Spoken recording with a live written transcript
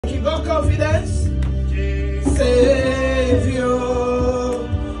you got confidence? Savior,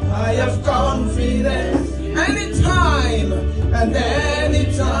 I have confidence. Anytime and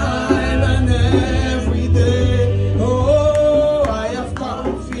anytime and every day. Oh, I have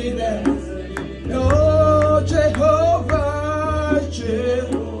confidence. Oh, Jehovah,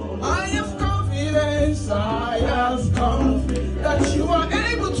 Jehovah, I have confidence. I have confidence that you are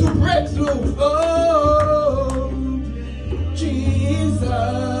able to break through. Oh, Jesus,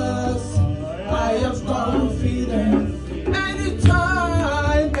 I have confidence.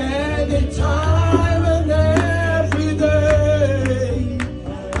 Anytime, anytime and every day,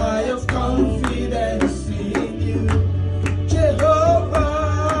 I have confidence in you.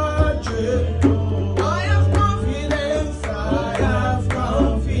 Jehovah, Jehovah, I have confidence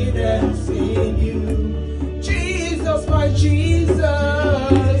in you. Jesus, my Jesus,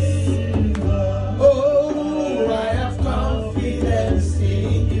 oh, I have confidence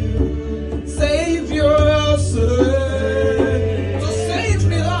in you. Savior, to save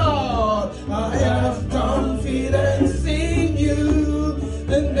me, Lord, I have confidence in you.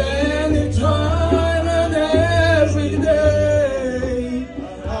 And anytime and every day,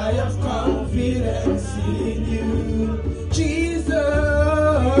 I have confidence in you. Jesus,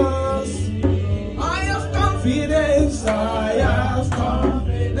 I have confidence, I have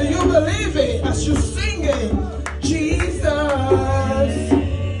confidence. Do you believe it as you sing it? Jesus,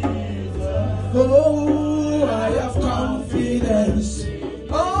 oh, I have confidence.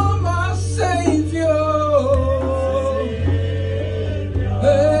 Oh, my Savior,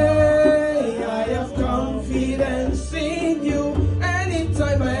 hey, I have confidence in you.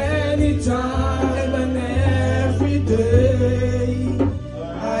 Anytime, anytime and every day,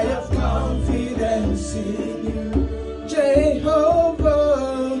 I have confidence in you.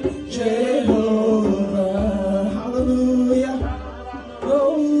 Jehovah, Jehovah, hallelujah.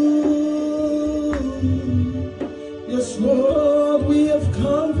 Oh, yes, Lord, we have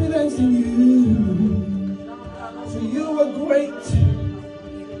confidence in you. For you are great.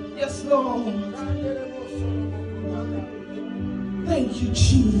 Yes, Lord. Thank you,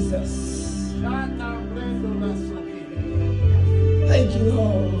 Jesus. Thank you,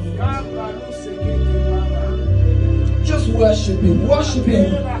 Lord. Just worship Him, worship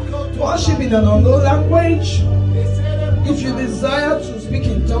Him, worship in an unknown language. If you desire to speak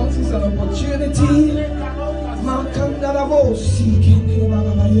in tongues, it's an opportunity.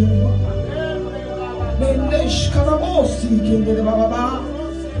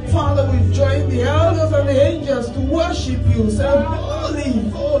 Father, we've joined the elders and the angels to worship you. Say, holy,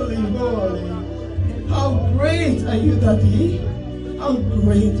 holy, holy. How great are you, Daddy? How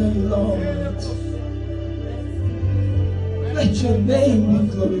great are you, Lord? Let your name be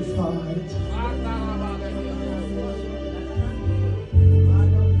glorified.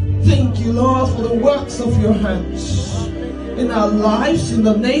 Thank you, Lord, for the works of your hands in our lives, in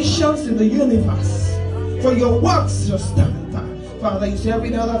the nations, in the universe. For your works shall stand. Father, you say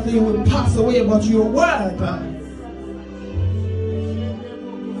every other thing will pass away, but your word.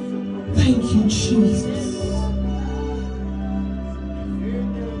 Thank you, Jesus.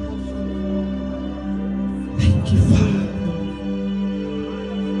 Thank you, Father.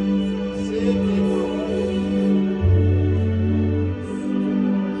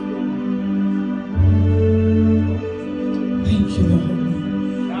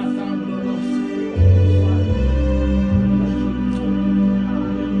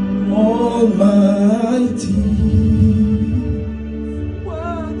 Almighty,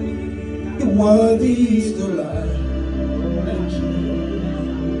 worthy is the Lamb. Thank you.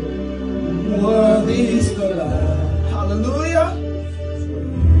 Worthy is the Lamb. Hallelujah.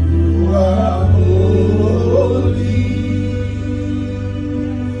 You are holy,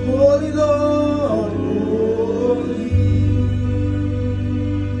 holy Lord, holy.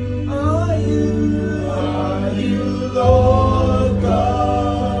 Are you Lord God?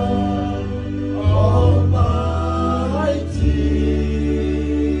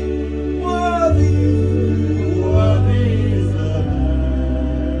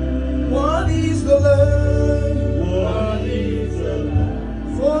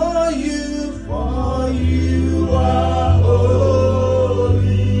 For you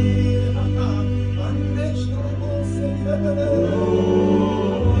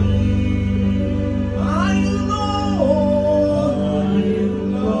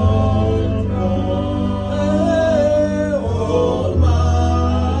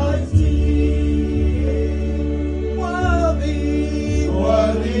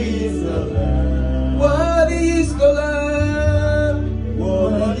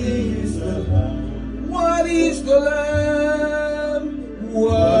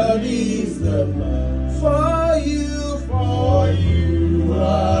worthy is the Lamb. For you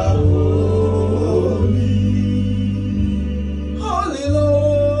are holy. Holy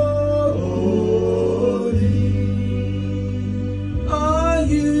Lord, Holy are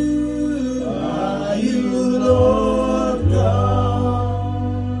you Lord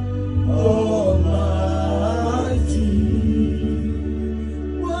God Almighty.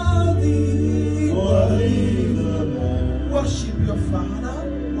 worthy. Worthy is the Lamb. Worship your Father,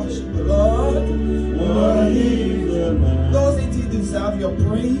 worship the Lord. Worthy is the Lamb. Doesn't he deserve your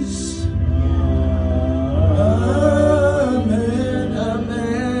praise?